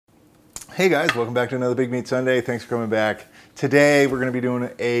Hey guys, welcome back to another Big Meat Sunday. Thanks for coming back. Today we're going to be doing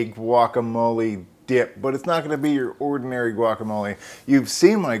a guacamole dip, but it's not going to be your ordinary guacamole. You've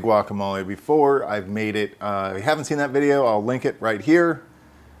seen my guacamole before. I've made it. If you haven't seen that video, I'll link it right here.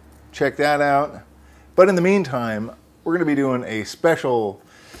 Check that out. But in the meantime, we're going to be doing a special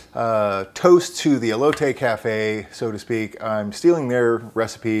toast to the Elote Cafe, so to speak. I'm stealing their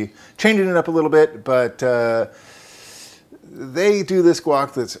recipe, changing it up a little bit, but they do this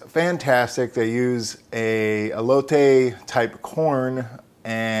guac that's fantastic. They use a elote type corn,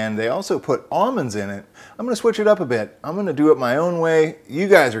 and they also put almonds in it. I'm gonna switch it up a bit. I'm gonna do it my own way. You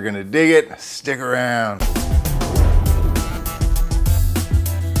guys are gonna dig it. Stick around.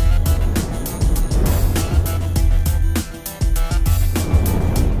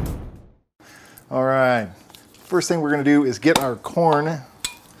 All right, first thing we're gonna do is get our corn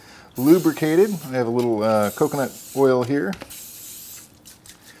lubricated. I have a little coconut oil here.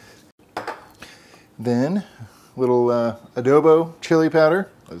 Then a little adobo chili powder.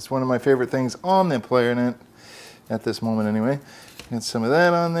 It's one of my favorite things on the planet at this moment anyway. Get some of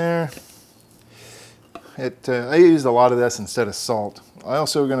that on there. I used a lot of this instead of salt. I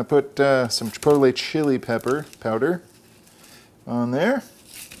also going to put some chipotle chili pepper powder on there.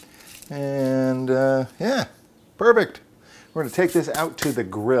 And yeah, perfect. We're going to take this out to the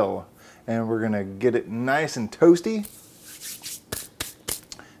grill and we're going to get it nice and toasty.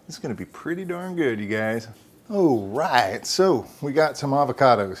 It's going to be pretty darn good, you guys. All right, so we got some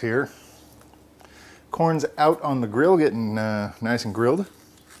avocados here. Corn's out on the grill getting nice and grilled.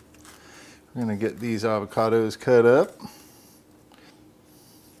 We're going to get these avocados cut up.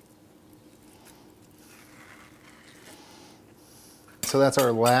 So that's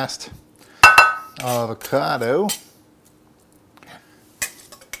our last avocado.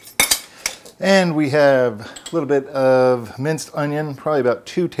 And we have a little bit of minced onion, probably about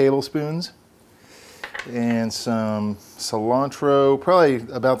 2 tablespoons. And some cilantro, probably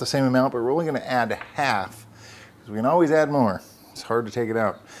about the same amount, but we're only going to add half, because we can always add more. It's hard to take it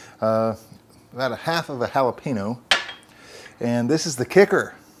out. About a half of a jalapeno. And this is the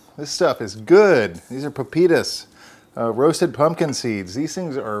kicker. This stuff is good. These are pepitas, roasted pumpkin seeds. These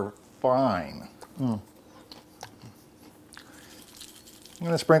things are fine. I'm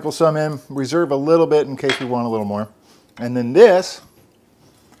going to sprinkle some in, reserve a little bit in case we want a little more. And then this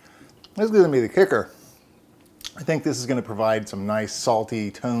is going to be the kicker. I think this is going to provide some nice salty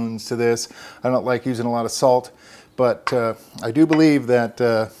tones to this. I don't like using a lot of salt, but I do believe that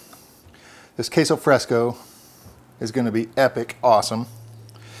this queso fresco is going to be epic awesome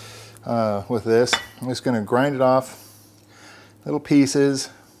with this. I'm just going to grind it off, little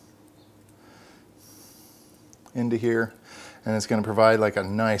pieces into here. And it's going to provide like a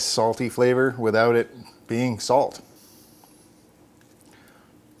nice salty flavor without it being salt.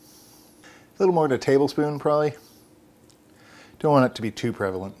 A little more than a tablespoon probably. Don't want it to be too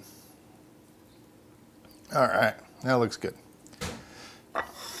prevalent. All right, that looks good.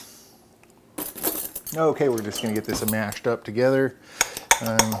 Okay, we're just going to get this mashed up together.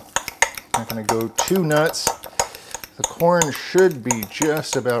 I'm not going to go too nuts. The corn should be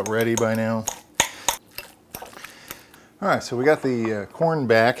just about ready by now. All right, so we got the corn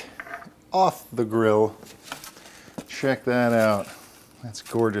back off the grill. Check that out. That's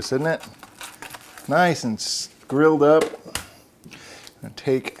gorgeous, isn't it? Nice and grilled up. I'm gonna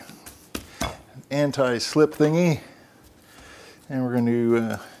take an anti-slip thingy, and we're going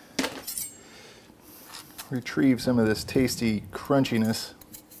to retrieve some of this tasty crunchiness.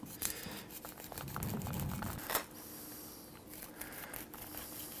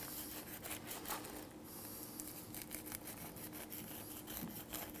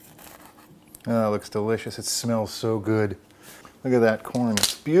 Oh, it looks delicious. It smells so good. Look at that corn.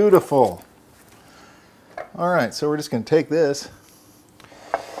 It's beautiful. All right, so we're just going to take this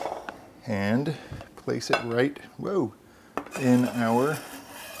and place it right, in our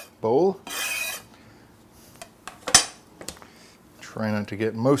bowl. Try not to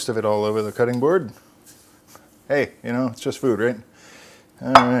get most of it all over the cutting board. Hey, you know, it's just food, right?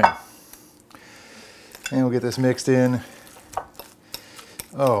 All right. And we'll get this mixed in.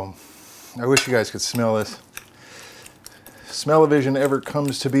 Oh, I wish you guys could smell this. Smell-o-vision ever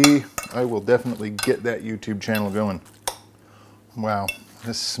comes to be, I will definitely get that YouTube channel going. Wow,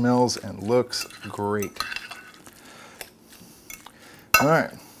 this smells and looks great. All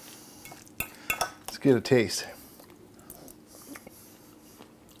right, let's get a taste.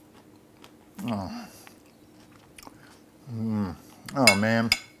 Oh, oh man.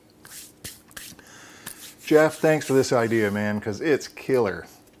 Jeff, thanks for this idea, man, because it's killer.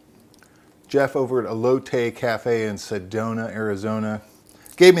 Jeff over at Elote Cafe in Sedona, Arizona.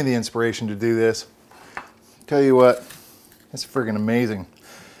 gave me the inspiration to do this. Tell you what, it's friggin' amazing.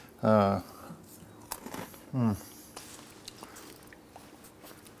 Oh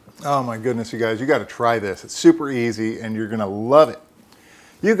my goodness, you guys, you got to try this. It's super easy and you're gonna love it.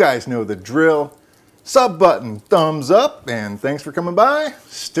 You guys know the drill. Sub button, thumbs up, and thanks for coming by.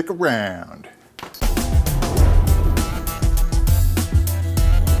 Stick around.